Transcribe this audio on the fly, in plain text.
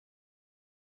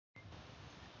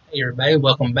Hey everybody,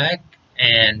 welcome back,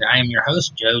 and I am your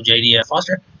host, Joe JDF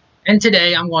Foster, and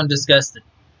today I'm going to discuss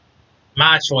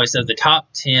my choice of the top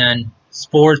 10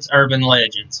 sports urban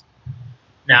legends.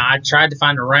 Now, I tried to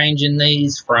find a range in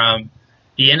these from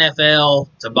the NFL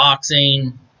to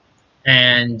boxing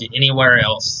and anywhere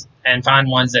else, and find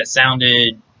ones that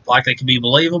sounded like they could be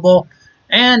believable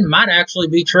and might actually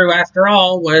be true after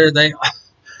all,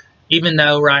 even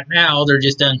though right now they're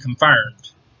just unconfirmed.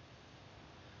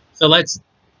 So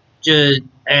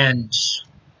and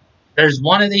there's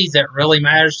one of these that really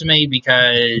matters to me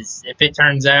because if it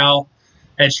turns out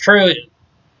it's true, it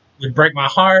would break my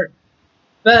heart.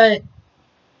 But,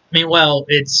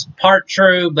 it's part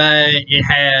true, but it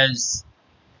has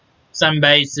some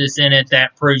basis in it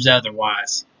that proves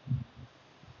otherwise.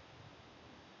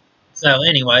 So,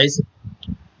 anyways,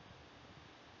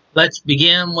 let's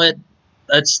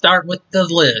start with the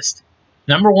list.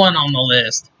 Number one on the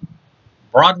list,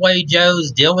 Broadway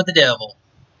Joe's Deal with the Devil.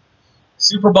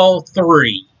 Super Bowl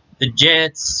III. The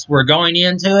Jets were going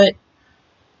into it,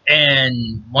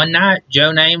 and one night,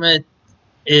 Joe Namath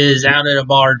is out at a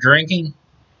bar drinking.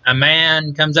 A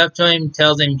man comes up to him,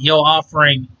 tells him he'll offer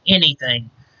him anything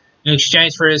in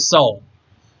exchange for his soul.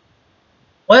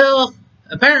 Well,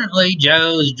 apparently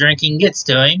Joe's drinking gets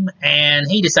to him, and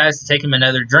he decides to take him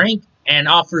another drink and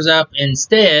offers up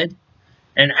instead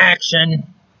an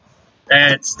action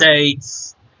that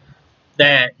states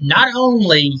that not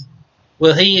only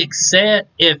will he accept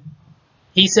if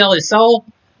he sell his soul,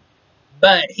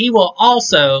 but he will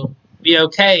also be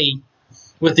okay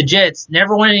with the Jets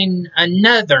never winning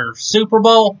another Super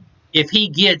Bowl if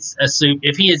he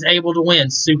is able to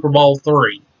win Super Bowl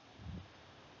III.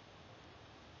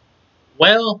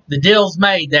 Well, the deal's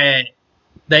made that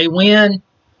they win,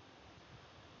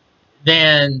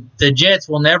 then the Jets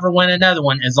will never win another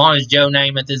one as long as Joe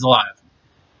Namath is alive.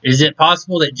 Is it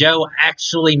possible that Joe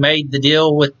actually made the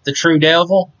deal with the true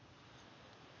devil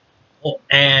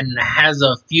and has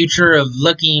a future of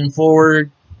looking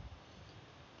forward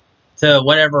to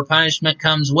whatever punishment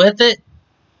comes with it?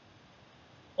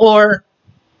 Or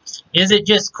is it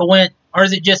just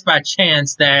by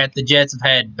chance that the Jets have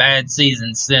had bad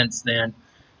seasons since then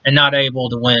and not able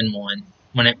to win one?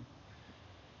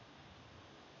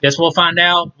 Guess we'll find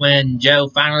out when Joe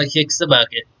finally kicks the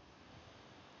bucket.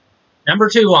 Number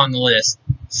two on the list,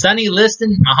 Sonny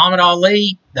Liston, Muhammad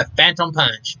Ali, the Phantom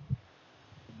Punch.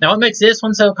 Now, what makes this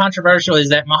one so controversial is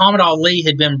that Muhammad Ali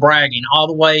had been bragging all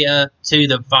the way up to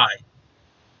the fight.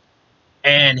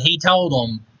 And he told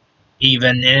them,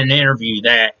 even in an interview,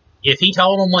 that if he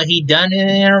told them what he'd done in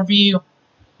an interview,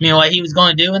 what he was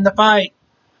going to do in the fight,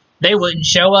 they wouldn't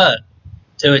show up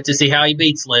to it to see how he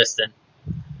beats Liston.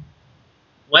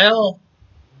 Well,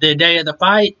 the day of the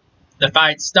fight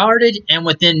started, and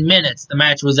within minutes, the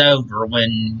match was over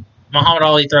when Muhammad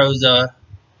Ali throws a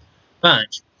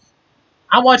punch.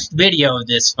 I watched video of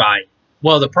this fight.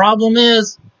 Well, the problem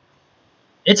is,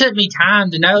 it took me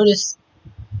time to notice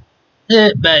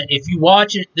it, but if you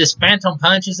watch it, this Phantom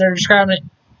Punch, as they're describing it,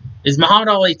 is Muhammad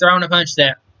Ali throwing a punch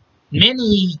that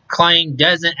many claim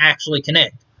doesn't actually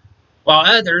connect, while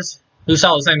others, who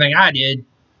saw the same thing I did,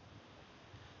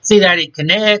 see that it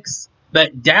connects,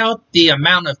 but doubt the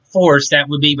amount of force that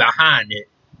would be behind it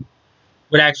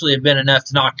would actually have been enough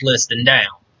to knock Liston down.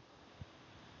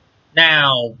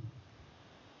 Now,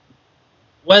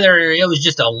 whether it was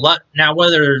just the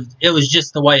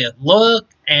way it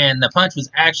looked and the punch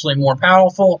was actually more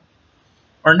powerful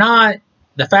or not,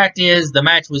 the fact is the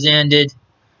match was ended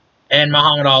and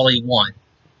Muhammad Ali won.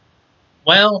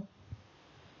 Well,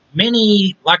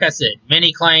 many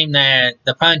claim that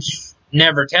the punch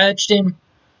never touched him.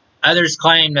 Others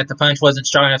claim that the punch wasn't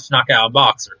strong enough to knock out a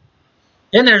boxer.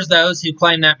 Then there's those who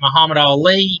claim that Muhammad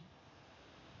Ali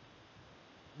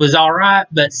was alright,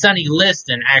 but Sonny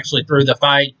Liston actually threw the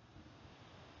fight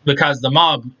because the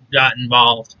mob got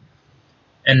involved.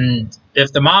 And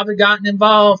if the mob had gotten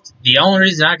involved, the only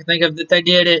reason I can think of that they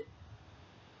did it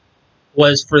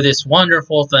was for this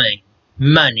wonderful thing,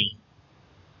 money.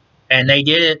 And they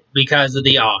did it because of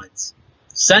the odds.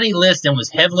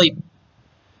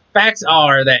 Facts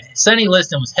are that Sonny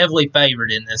Liston was heavily favored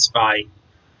in this fight.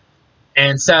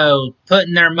 And so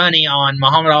putting their money on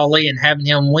Muhammad Ali and having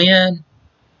him win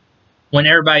when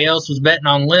everybody else was betting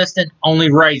on Liston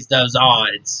only raised those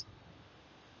odds.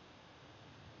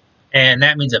 And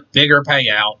that means a bigger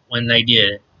payout when they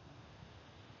did it.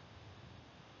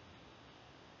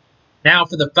 Now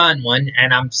for the fun one,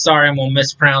 and I'm sorry I'm going to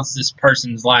mispronounce this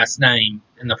person's last name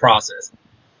in the process.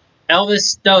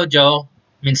 Elvis Stocco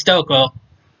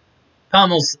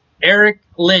pummels Eric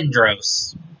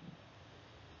Lindros.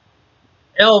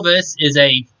 Elvis was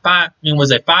a 5'7",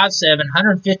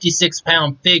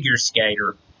 156-pound figure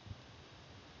skater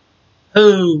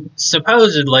who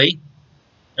supposedly,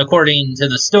 according to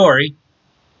the story,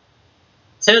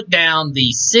 took down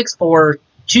the 6'4",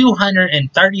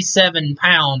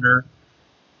 237-pounder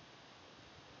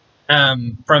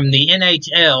from the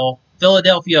NHL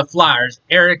Philadelphia Flyers,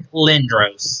 Eric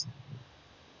Lindros,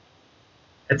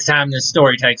 at the time this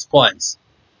story takes place.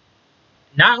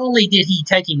 Not only did he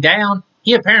take him down,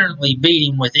 he apparently beat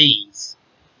him with ease.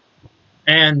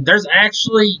 And there's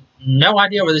actually no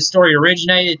idea where this story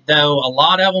originated, though a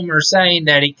lot of them are saying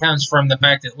that it comes from the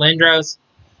fact that Lindros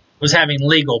was having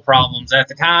legal problems at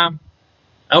the time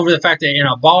over the fact that in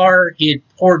a bar he had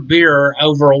poured beer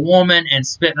over a woman and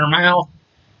spit in her mouth,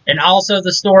 and also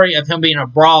the story of him being a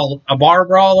bar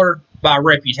brawler by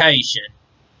reputation.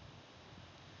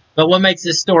 But what makes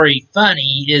this story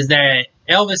funny is that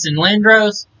Elvis and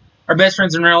Lindros are best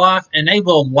friends in real life, and they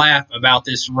will laugh about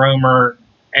this rumor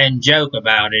and joke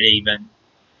about it even,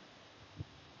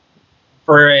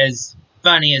 for as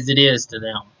funny as it is to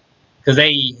them, because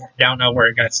they don't know where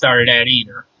it got started at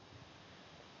either.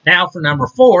 Now for number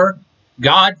 4,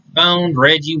 God phoned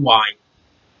Reggie White.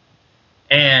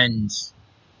 And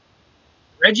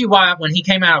Reggie White, when he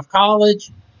came out of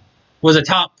college, was a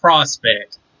top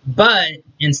prospect. But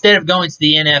instead of going to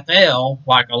the NFL,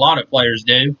 like a lot of players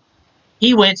do,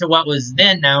 he went to what was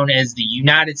then known as the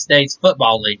United States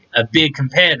Football League, a big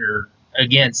competitor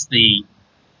against the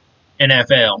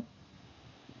NFL.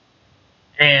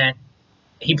 And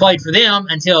he played for them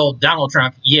until Donald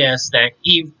Trump,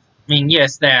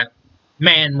 that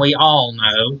man we all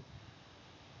know,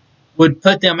 would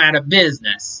put them out of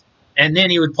business. And then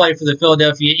he would play for the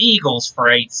Philadelphia Eagles for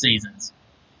 8 seasons.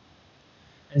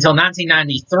 Until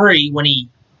 1993,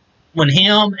 when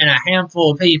him and a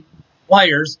handful of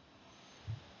players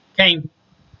came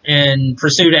and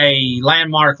pursued a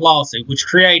landmark lawsuit, which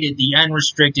created the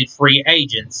unrestricted free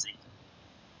agency.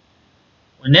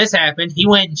 When this happened, he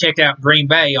went and checked out Green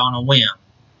Bay on a whim.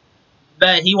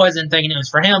 But he wasn't thinking it was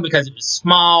for him because it was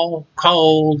small,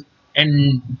 cold,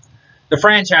 and the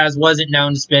franchise wasn't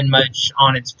known to spend much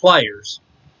on its players.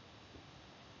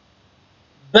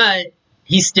 But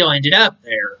he still ended up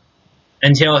there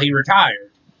until he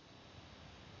retired.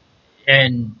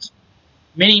 And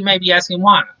many may be asking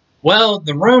why. Well,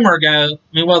 the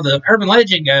urban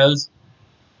legend goes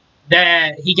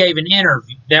that he gave an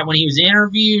interview, that when he was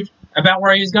interviewed about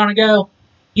where he was going to go,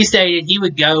 he stated he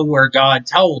would go where God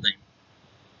told him.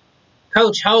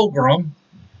 Coach Holmgren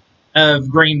of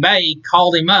Green Bay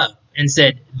called him up and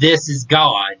said, "This is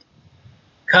God.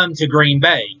 Come to Green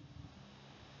Bay."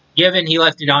 Given he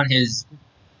left it on as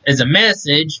a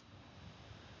message,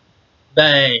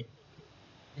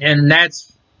 and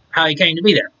that's how he came to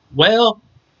be there. Well,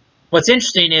 what's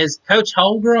interesting is Coach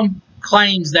Holmgren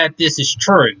claims that this is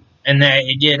true and that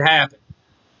it did happen.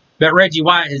 But Reggie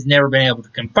White has never been able to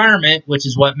confirm it, which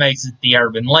is what makes it the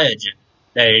urban legend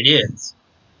that it is.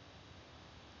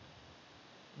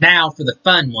 Now for the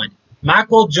fun one.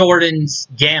 Michael Jordan's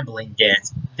gambling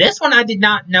debts. This one I did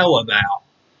not know about,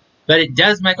 but it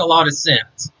does make a lot of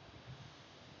sense.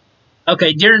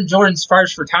 Okay, during Jordan's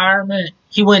first retirement,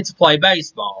 he went to play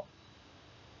baseball.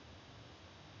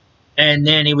 And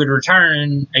then he would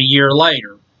return a year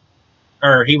later.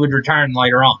 Or he would return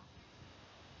later on.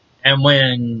 And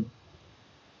win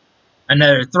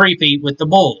another 3-peat with the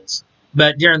Bulls.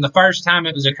 But during the first time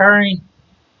it was occurring,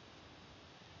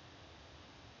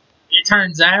 it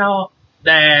turns out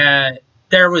that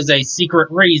there was a secret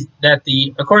reason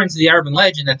according to the urban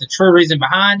legend, that the true reason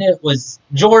behind it was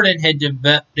Jordan had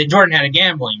a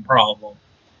gambling problem,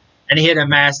 and he had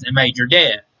amassed a major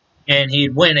debt, and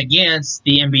he'd went against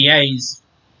the NBA's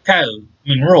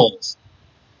rules.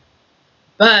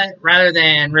 But rather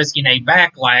than risking a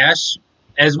backlash,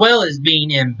 as well as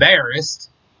being embarrassed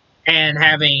and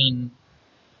having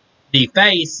the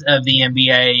face of the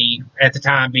NBA at the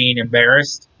time being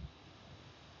embarrassed,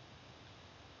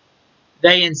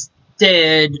 they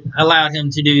instead allowed him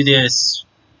to do this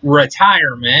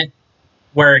retirement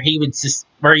where he would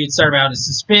serve out a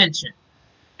suspension.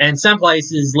 And some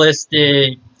places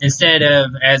listed, instead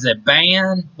of as a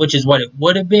ban, which is what it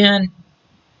would have been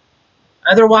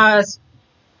otherwise,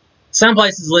 some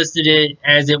places listed it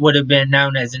as it would have been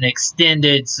known as an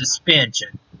extended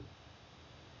suspension.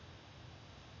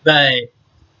 But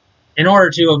in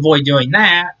order to avoid doing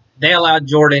that, they allowed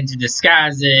Jordan to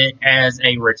disguise it as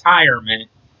a retirement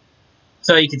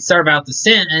so he could serve out the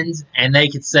sentence and they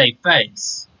could save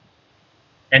face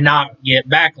and not get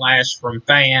backlash from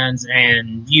fans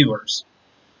and viewers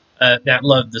that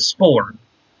love the sport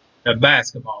of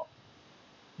basketball.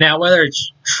 Now, whether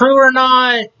it's true or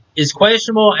not is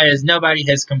questionable, as nobody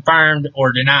has confirmed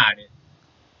or denied it.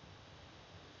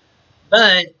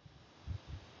 But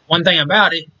one thing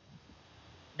about it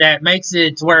that makes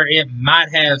it to where it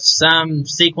might have some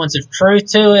sequence of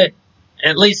truth to it,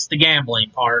 at least the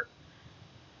gambling part,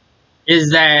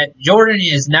 is that Jordan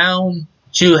is known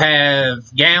to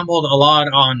have gambled a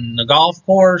lot on the golf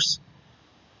course,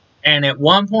 and at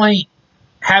one point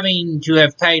having to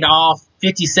have paid off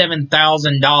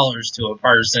 $57,000 to a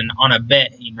person on a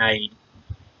bet he made.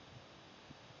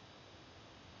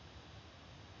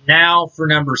 Now for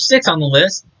number 6 on the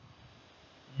list,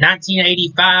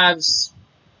 1985's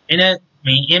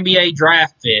NBA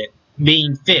draft pick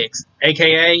being fixed,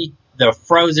 aka the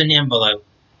frozen envelope.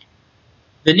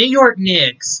 The New York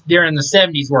Knicks during the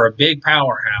 70s were a big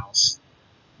powerhouse,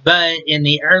 but in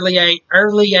the early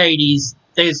 80s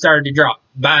they had started to drop.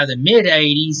 By the mid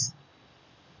 80s,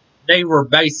 they were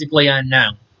basically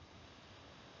unknown.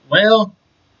 Well,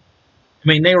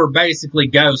 they were basically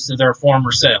ghosts of their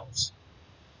former selves.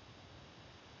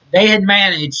 They had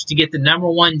managed to get the number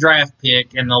 1 draft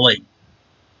pick in the league.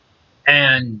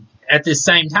 And at the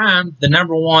same time, the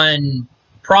number 1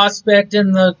 prospect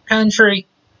in the country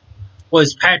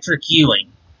was Patrick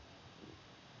Ewing.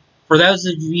 For those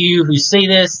of you who see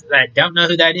this that don't know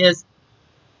who that is,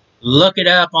 look it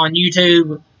up on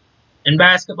YouTube in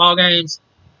basketball games.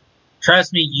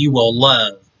 Trust me, you will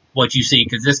love what you see,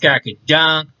 because this guy could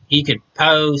dunk, he could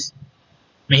post,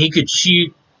 he could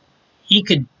shoot, he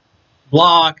could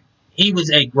block. He was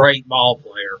a great ball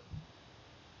player,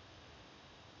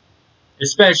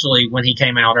 especially when he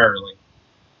came out early.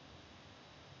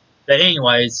 But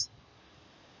anyways,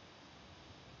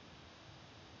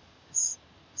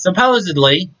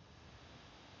 supposedly,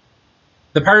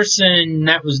 the person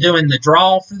that was doing the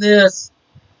draw for this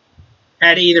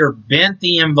had either bent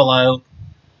the envelope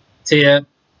tip,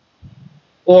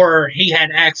 or he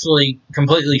had actually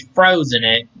completely frozen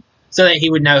it so that he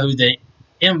would know who the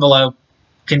envelope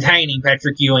containing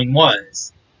Patrick Ewing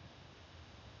was.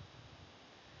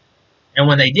 And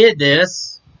when they did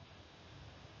this,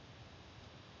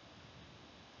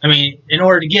 in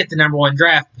order to get the number 1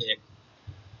 draft pick,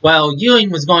 well,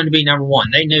 Ewing was going to be number 1.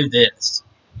 They knew this.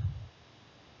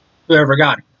 Whoever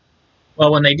got it.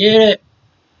 Well, when they did it,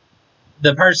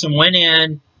 the person went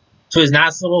in to his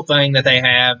nice little thing that they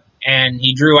have, and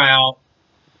he drew out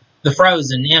the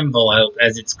frozen envelope,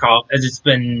 as it's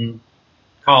been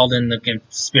called in the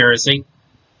conspiracy,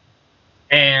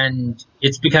 and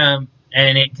it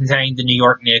contained the New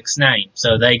York Knicks name,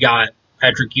 so they got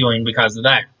Patrick Ewing because of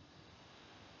that.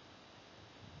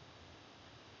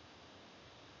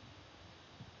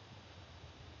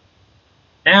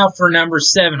 Now for number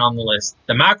 7 on the list,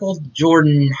 the Michael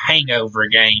Jordan hangover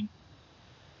game,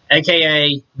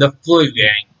 aka the flu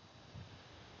game.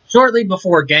 Shortly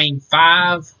before Game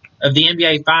 5 of the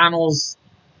NBA Finals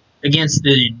against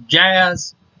the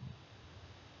Jazz,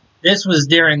 this was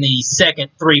during the second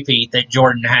three-peat that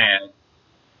Jordan had,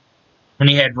 when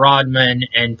he had Rodman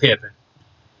and Pippen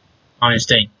on his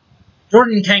team.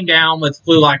 Jordan came down with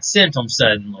flu-like symptoms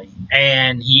suddenly,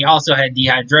 and he also had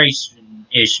dehydration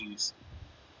issues.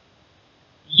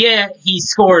 Yet, he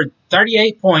scored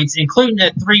 38 points, including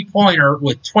a three-pointer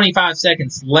with 25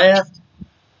 seconds left,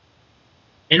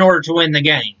 in order to win the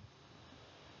game.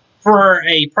 For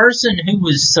a person who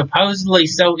was supposedly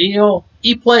so ill,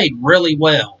 he played really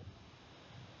well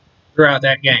throughout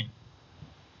that game.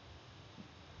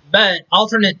 But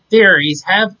alternate theories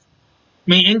have,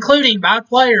 including by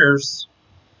players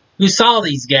who saw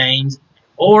these games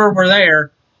or were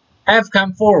there, have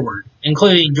come forward,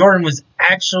 including Jordan was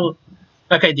actually...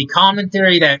 Okay, the common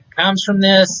theory that comes from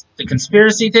this, the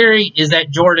conspiracy theory, is that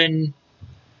Jordan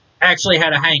actually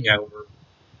had a hangover,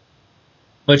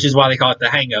 which is why they call it the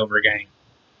hangover game.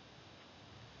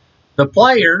 The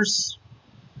players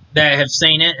that have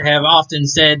seen it have often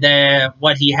said that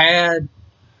what he had,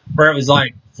 where it was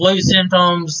like flu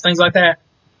symptoms, things like that,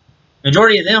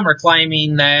 majority of them are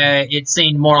claiming that it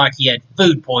seemed more like he had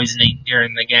food poisoning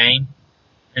during the game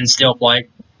and still played.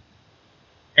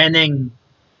 And then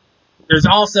there's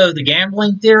also the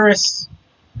gambling theorists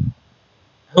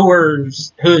who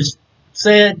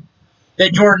said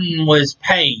that Jordan was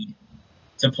paid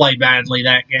to play badly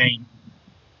that game.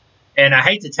 And I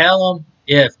hate to tell them,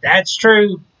 if that's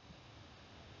true,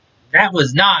 that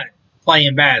was not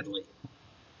playing badly.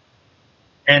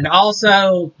 And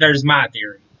also, there's my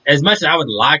theory. As much as I would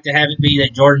like to have it be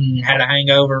that Jordan had a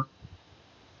hangover,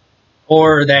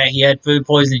 or that he had food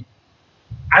poisoning,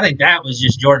 I think that was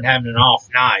just Jordan having an off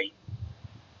night.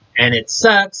 And it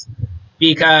sucks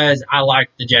because I like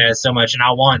the Jazz so much and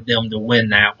I wanted them to win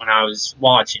that when I was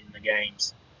watching the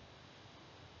games.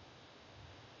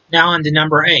 Now on to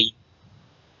number 8.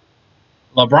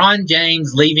 LeBron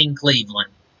James leaving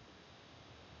Cleveland.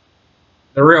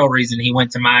 The real reason he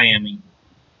went to Miami.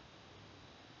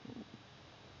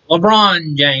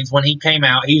 LeBron James, when he came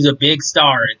out, he was a big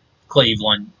star at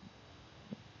Cleveland.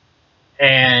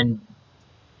 And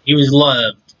he was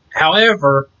loved.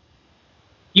 However,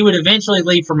 he would eventually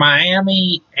leave for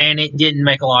Miami, and it didn't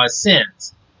make a lot of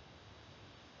sense.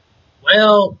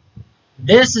 Well,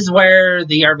 this is where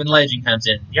the urban legend comes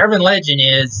in. The urban legend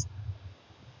is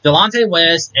Delonte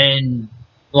West and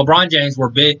LeBron James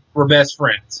were best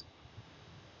friends.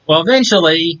 Well,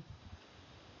 eventually,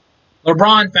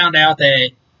 LeBron found out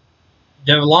that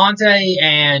Delonte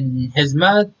and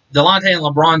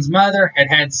LeBron's mother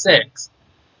had sex.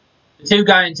 The two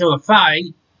got into a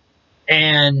fight,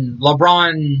 and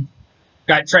LeBron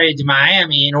got traded to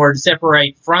Miami in order to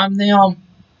separate from them,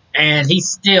 and he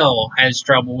still has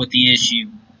trouble with the issue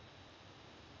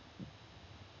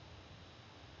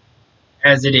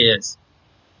as it is.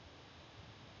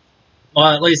 Well,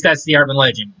 at least that's the urban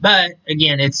legend. But,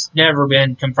 again, it's never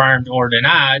been confirmed or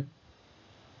denied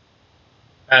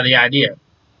by the idea.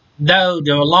 Though,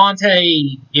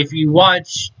 Delonte, if you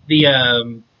watch the,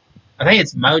 I think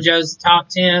it's Mojo's Top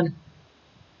 10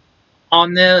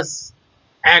 on this,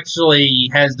 actually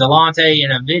has Delonte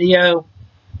in a video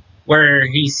where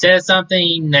he says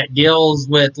something that deals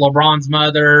with LeBron's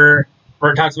mother,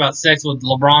 where it talks about sex with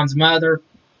LeBron's mother.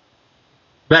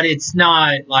 But it's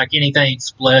not like anything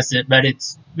explicit, but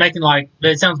it's but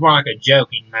it sounds more like a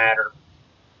joking matter.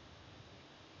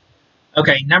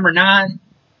 Okay, number 9,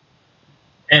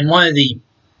 and one of the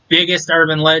biggest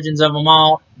urban legends of them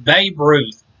all, Babe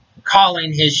Ruth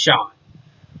calling his shot.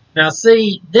 Now,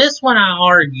 see, this one I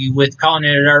argue with calling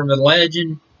it an urban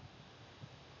legend,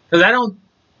 because I don't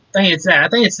think it's that. I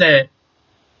think it's that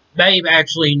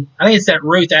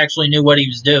Ruth actually knew what he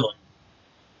was doing.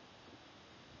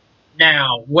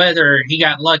 Now, whether he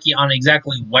got lucky on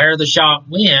exactly where the shot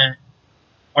went,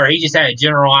 or he just had a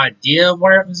general idea of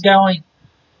where it was going,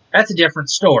 that's a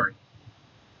different story.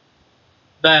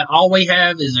 But all we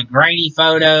have is a grainy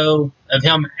photo of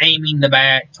him aiming the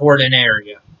bat toward an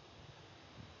area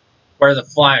where the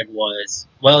flag was.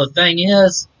 Well, the thing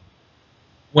is,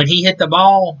 when he hit the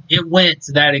ball, it went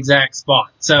to that exact spot.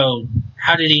 So,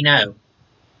 how did he know?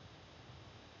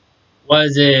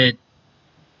 Was it...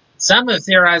 Some have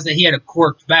theorized that he had a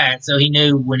corked bat, so he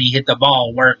knew when he hit the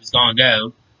ball where it was going to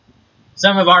go.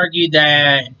 Some have argued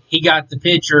that he got the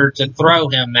pitcher to throw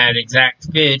him that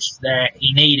exact pitch that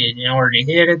he needed in order to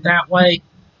hit it that way.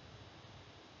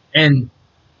 And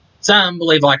some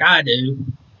believe, like I do,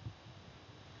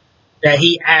 that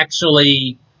he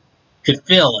actually could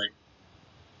feel it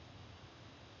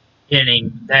in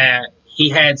him, that he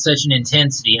had such an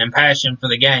intensity and passion for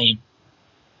the game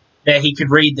that he could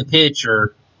read the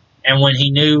pitcher. And when he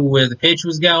knew where the pitch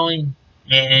was going,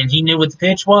 and he knew what the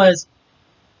pitch was,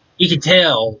 he could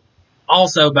tell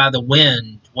also by the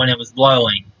wind when it was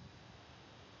blowing,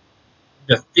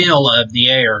 the feel of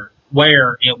the air,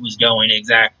 where it was going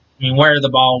exactly, where the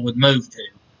ball would move to.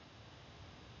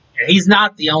 And he's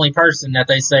not the only person that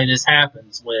they say this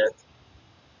happens with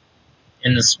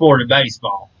in the sport of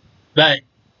baseball. But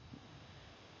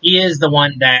he is the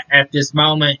one that, at this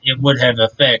moment, it would have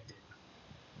affected.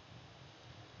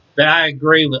 But I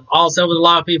agree with a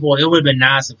lot of people, it would have been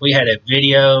nice if we had a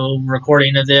video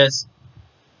recording of this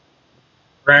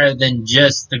rather than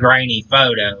just the grainy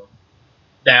photo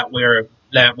that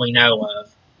we know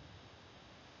of.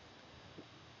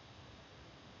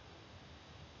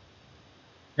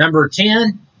 Number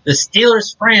 10, the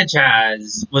Steelers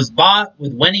franchise was bought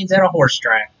with winnings at a horse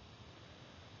track.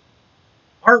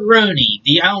 Art Rooney,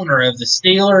 the owner of the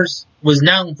Steelers, was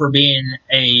known for being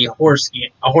a horse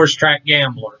track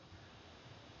gambler.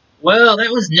 Well, that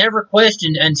was never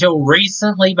questioned until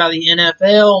recently by the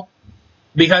NFL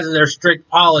because of their strict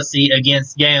policy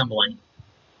against gambling.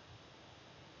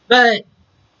 But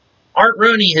Art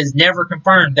Rooney has never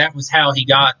confirmed that was how he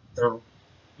got the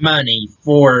money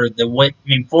for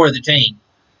the team.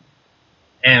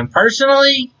 And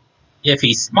personally, if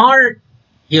he's smart,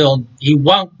 he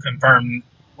won't confirm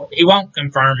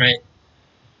it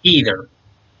either.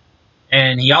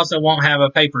 And he also won't have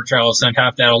a paper trail of some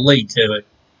type that'll lead to it.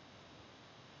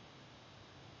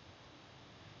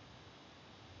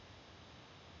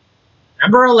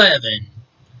 Number 11,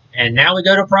 and now we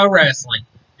go to pro wrestling,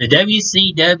 the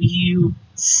WCW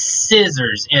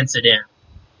Scissors incident.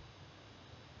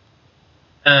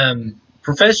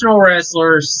 Professional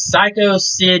wrestlers Psycho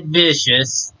Sid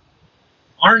Vicious,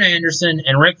 Arn Anderson,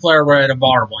 and Ric Flair were at a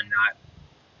bar one night.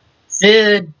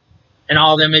 Sid and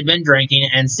all of them had been drinking,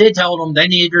 and Sid told them they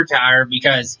needed to retire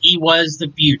because he was the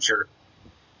future.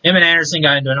 Him and Anderson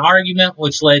got into an argument,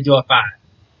 which led to a fight.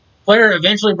 Flair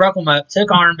eventually broke them up, took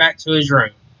Arn back to his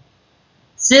room.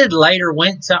 Sid later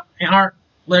went to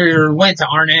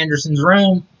Arn Anderson's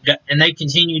room, and they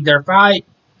continued their fight.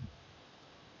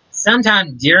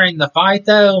 Sometime during the fight,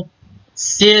 though,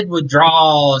 Sid would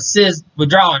draw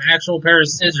an actual pair of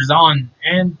scissors on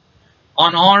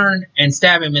Arn and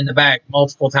stab him in the back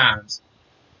multiple times.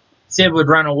 Sid would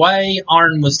run away.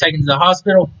 Arn was taken to the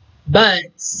hospital, but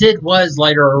Sid was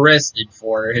later arrested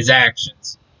for his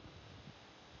actions.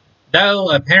 Though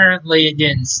apparently it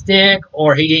didn't stick,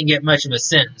 or he didn't get much of a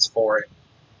sentence for it.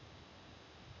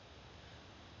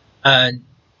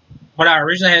 What I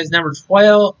originally had is number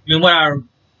 12. What I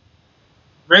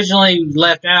originally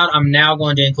left out, I'm now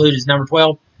going to include as number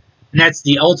 12. And that's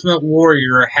the Ultimate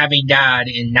Warrior having died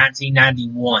in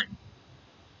 1991.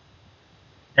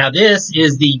 Now this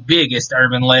is the biggest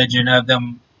urban legend of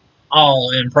them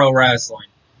all in pro wrestling.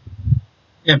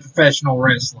 In professional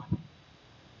wrestling.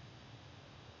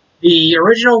 The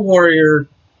original Warrior,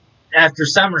 after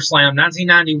SummerSlam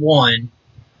 1991,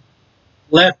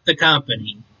 left the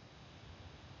company,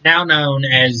 now known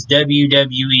as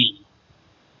WWE.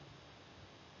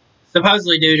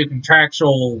 Supposedly due to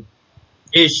contractual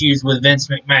issues with Vince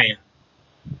McMahon.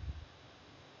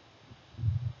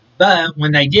 But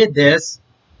when they did this,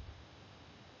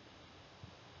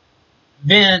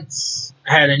 Vince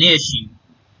had an issue.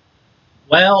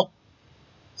 Well,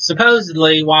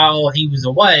 supposedly while he was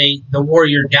away, the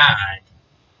Warrior died.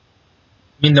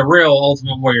 The real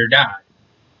Ultimate Warrior died.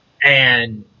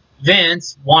 And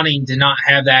Vince, wanting to not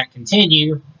have that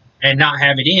continue and not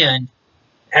have it end,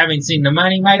 having seen the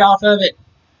money made off of it,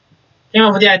 came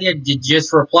up with the idea to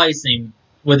just replace him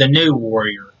with a new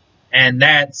Warrior. And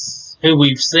that's who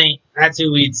we've seen. That's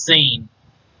who we'd seen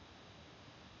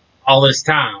all this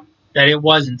time. That it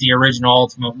wasn't the original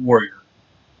Ultimate Warrior.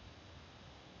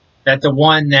 That the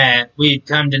one that we had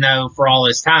come to know for all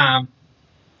this time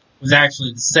was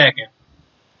actually the second.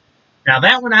 Now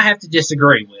that one I have to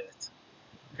disagree with.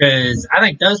 Because I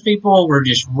think those people were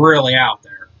just really out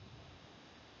there.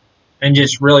 And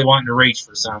just really wanting to reach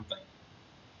for something.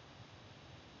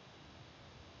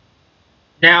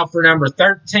 Now for number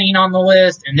 13 on the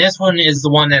list, and this one is the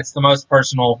one that's the most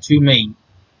personal to me.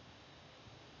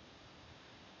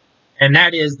 And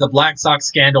that is the Black Sox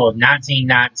scandal of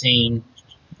 1919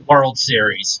 World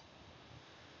Series.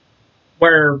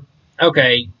 Where,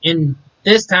 okay, in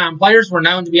this time, players were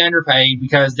known to be underpaid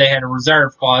because they had a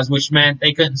reserve clause, which meant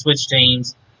they couldn't switch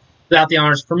teams without the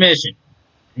owner's permission.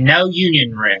 No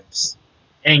union reps.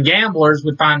 And gamblers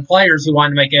would find players who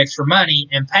wanted to make extra money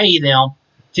and pay them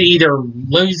to either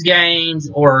lose games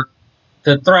or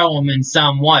to throw them in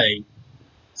some way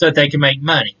so that they could make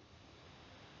money.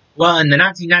 Well, in the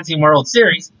 1919 World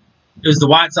Series, it was the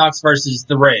White Sox versus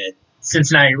the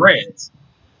Cincinnati Reds.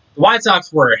 The White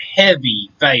Sox were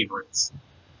heavy favorites.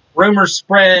 Rumors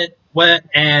spread,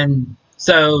 and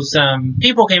so some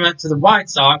people came up to the White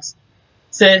Sox,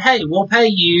 said, hey, we'll pay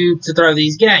you to throw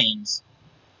these games.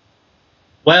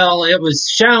 Well, it was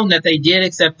shown that they did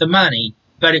accept the money,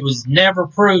 but it was never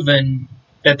proven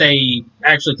that they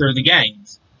actually threw the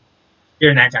games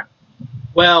during that time.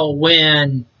 Well,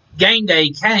 when game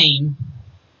day came,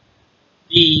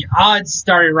 the odds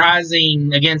started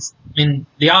rising against,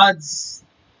 the odds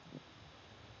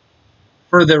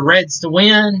for the Reds to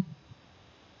win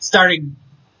started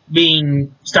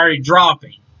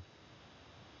dropping.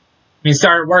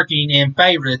 Started working in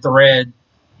favor of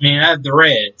the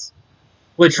Reds,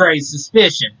 which raised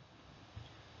suspicion.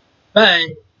 But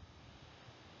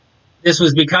this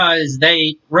was because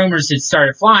rumors had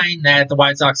started flying that the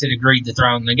White Sox had agreed to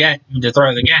throw the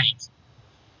games.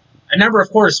 A number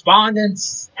of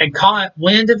correspondents had caught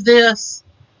wind of this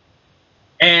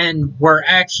and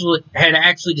had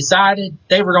actually decided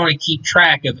they were going to keep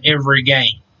track of every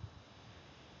game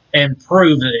and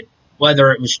prove it,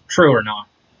 whether it was true or not.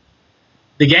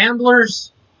 The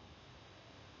gamblers,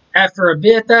 after a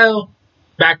bit though,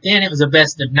 back then it was a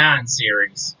best-of-9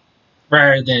 series,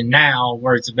 rather than now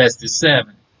where it's a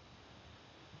best-of-7.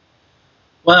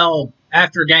 Well,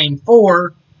 after Game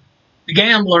 4, the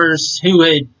gamblers who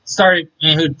had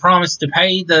promised to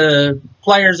pay the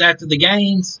players after the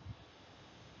games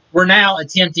were now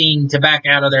attempting to back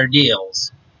out of their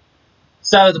deals.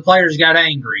 So the players got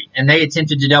angry, and they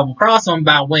attempted to double-cross them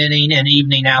by winning and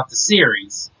evening out the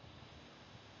series.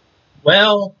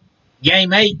 Well,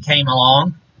 Game 8 came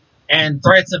along, and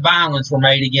threats of violence were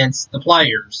made against the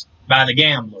players by the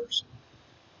gamblers.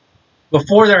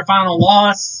 Before their final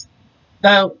loss,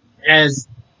 though, as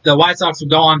the White Sox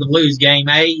would go on to lose Game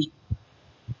 8,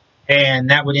 and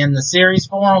that would end the series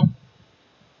for them.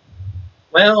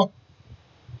 Well,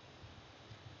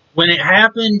 when it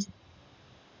happened,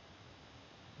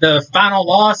 the final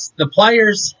loss, the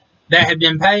players that had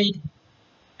been paid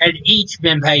had each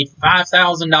been paid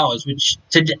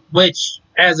 $5,000, which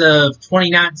as of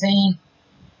 2019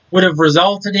 would have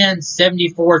resulted in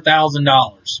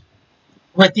 $74,000,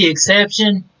 with the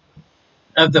exception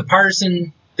of the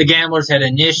person the gamblers had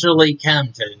initially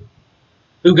come to,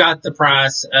 who got the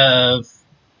price of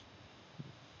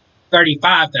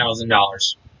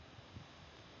 $35,000,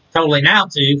 totaling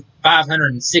out to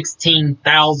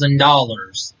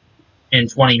 $516,000 in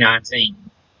 2019.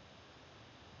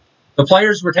 The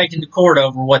players were taken to court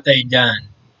over what they'd done.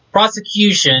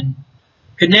 Prosecution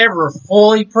could never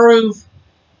fully prove,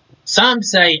 some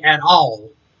say at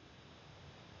all,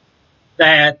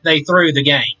 that they threw the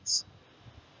games.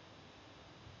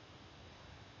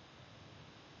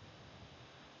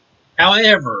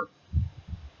 However,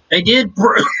 they did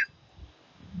prove,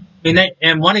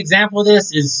 and one example of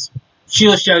this is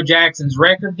Shoeless Joe Jackson's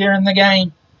record during the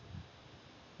game.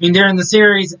 During the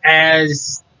series,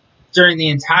 as during the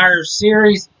entire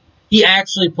series, he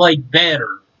actually played better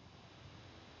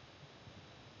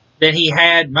than he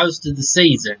had most of the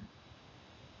season.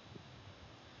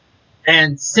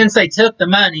 And since they took the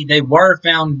money, they were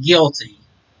found guilty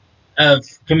of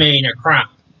committing a crime.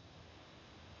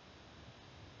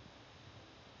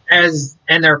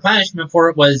 And their punishment for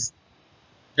it was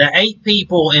the 8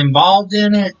 people involved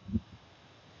in it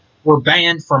were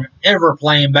banned from ever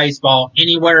playing baseball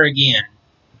anywhere again.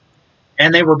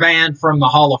 And they were banned from the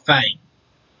Hall of Fame.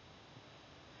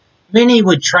 Many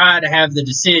would try to have the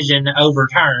decision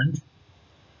overturned.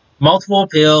 Multiple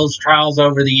appeals, trials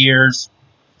over the years,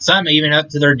 some even up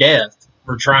to their death,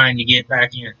 were trying to get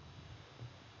back in.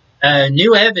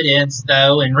 New evidence,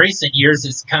 though, in recent years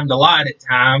has come to light at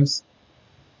times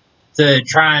to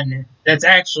try and that's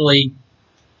actually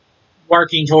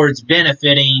working towards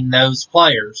benefiting those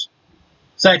players,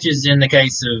 such as in the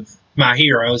case of my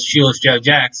heroes, Shoeless Joe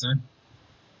Jackson,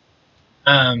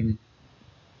 who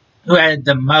had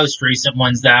the most recent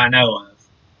ones that I know of.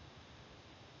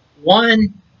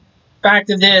 One fact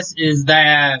of this is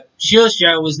that Shoeless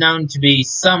Joe was known to be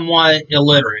somewhat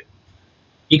illiterate.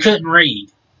 He couldn't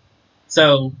read.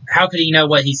 So how could he know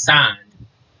what he signed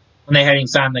when they had him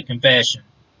sign the confession?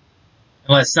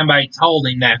 Unless somebody told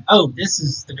him that, oh, this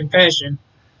is the confession,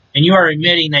 and you are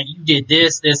admitting that you did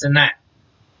this, this, and that.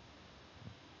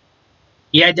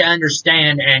 He had to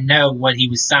understand and know what he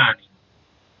was signing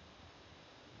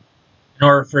in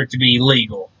order for it to be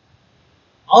legal.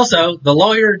 Also, the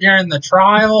lawyer during the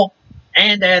trial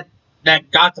and that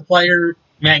got the player,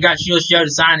 got Shoeless Joe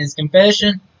to sign his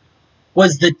confession,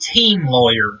 was the team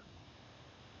lawyer.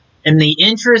 And the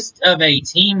interest of a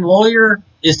team lawyer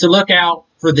is to look out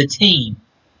for the team,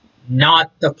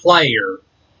 not the player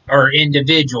or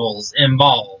individuals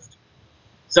involved.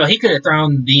 So he could have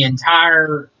thrown the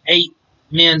entire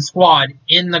 8-man squad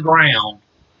in the ground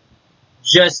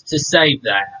just to save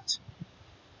that.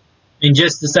 And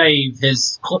just to save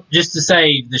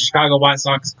the Chicago White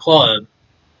Sox club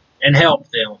and help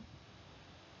them.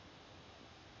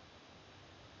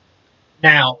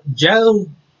 Now, Joe,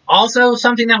 also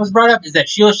something that was brought up is that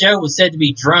Shoeless Joe was said to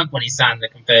be drunk when he signed the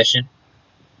confession,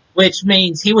 which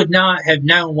means he would not have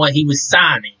known what he was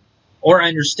signing or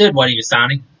understood what he was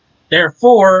signing.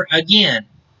 Therefore, again,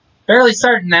 fairly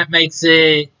certain that makes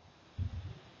it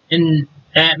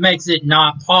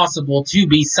not possible to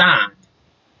be signed.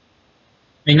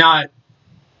 Not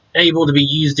able to be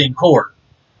used in court.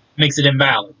 Makes it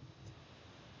invalid.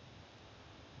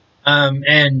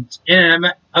 And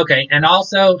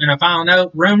also, in a final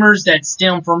note, rumors that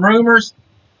stem from rumors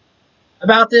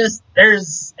about this,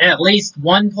 there's at least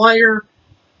one player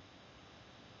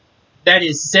that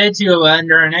is said to,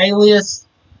 under an alias,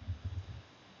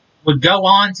 would go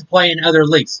on to play in other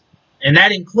leagues. And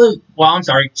that includes,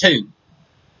 two.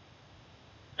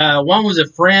 One was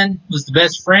the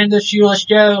best friend of Shoeless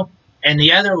Joe, and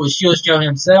the other was Shoeless Joe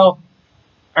himself,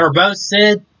 are both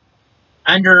said,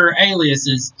 under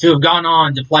aliases, to have gone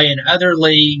on to play in other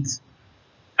leagues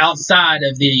outside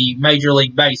of the Major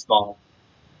League Baseball.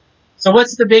 So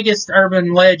what's the biggest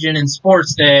urban legend in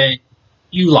sports that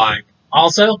you like?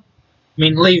 Also,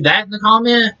 leave that in the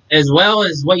comment, as well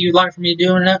as what you'd like for me to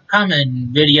do in an upcoming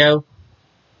video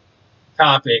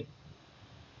topic.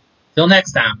 Till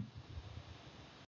next time.